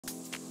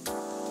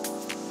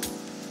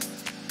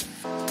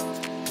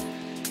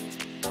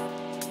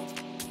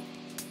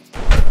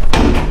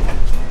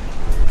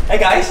Hey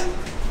guys,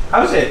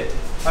 how's it?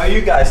 How are you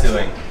guys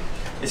doing?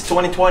 It's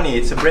 2020,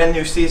 it's a brand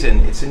new season,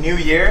 it's a new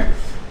year,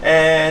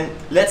 and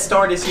let's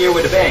start this year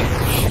with a bang.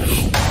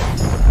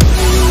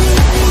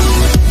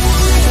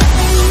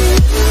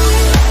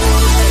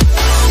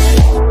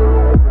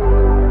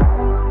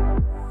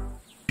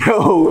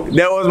 Yo,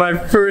 that was my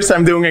first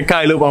time doing a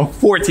kite loop on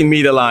 14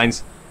 meter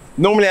lines.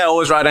 Normally I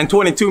always ride on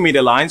 22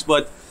 meter lines,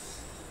 but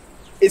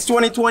it's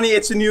 2020,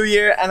 it's a new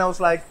year, and I was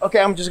like, okay,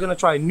 I'm just gonna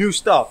try new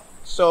stuff.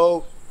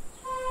 So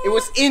it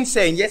was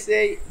insane.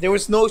 Yesterday there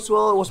was no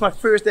swell. It was my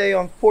first day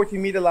on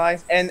 14 meter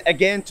lines, and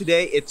again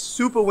today it's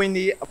super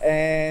windy,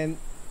 and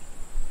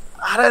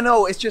I don't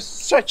know, it's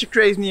just such a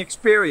crazy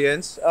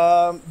experience.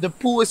 The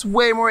pool is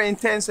way more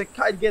intense, the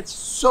kite gets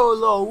so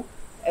low,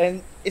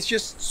 and it's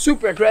just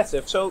super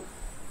aggressive. So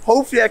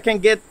hopefully I can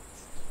get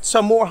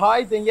some more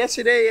height than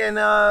yesterday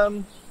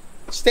and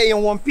stay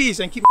in one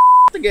piece and keep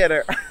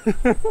together.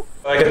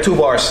 I got two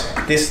bars.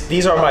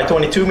 These are my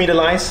 22 meter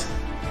lines,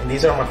 and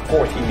these are my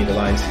 14 meter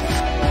lines.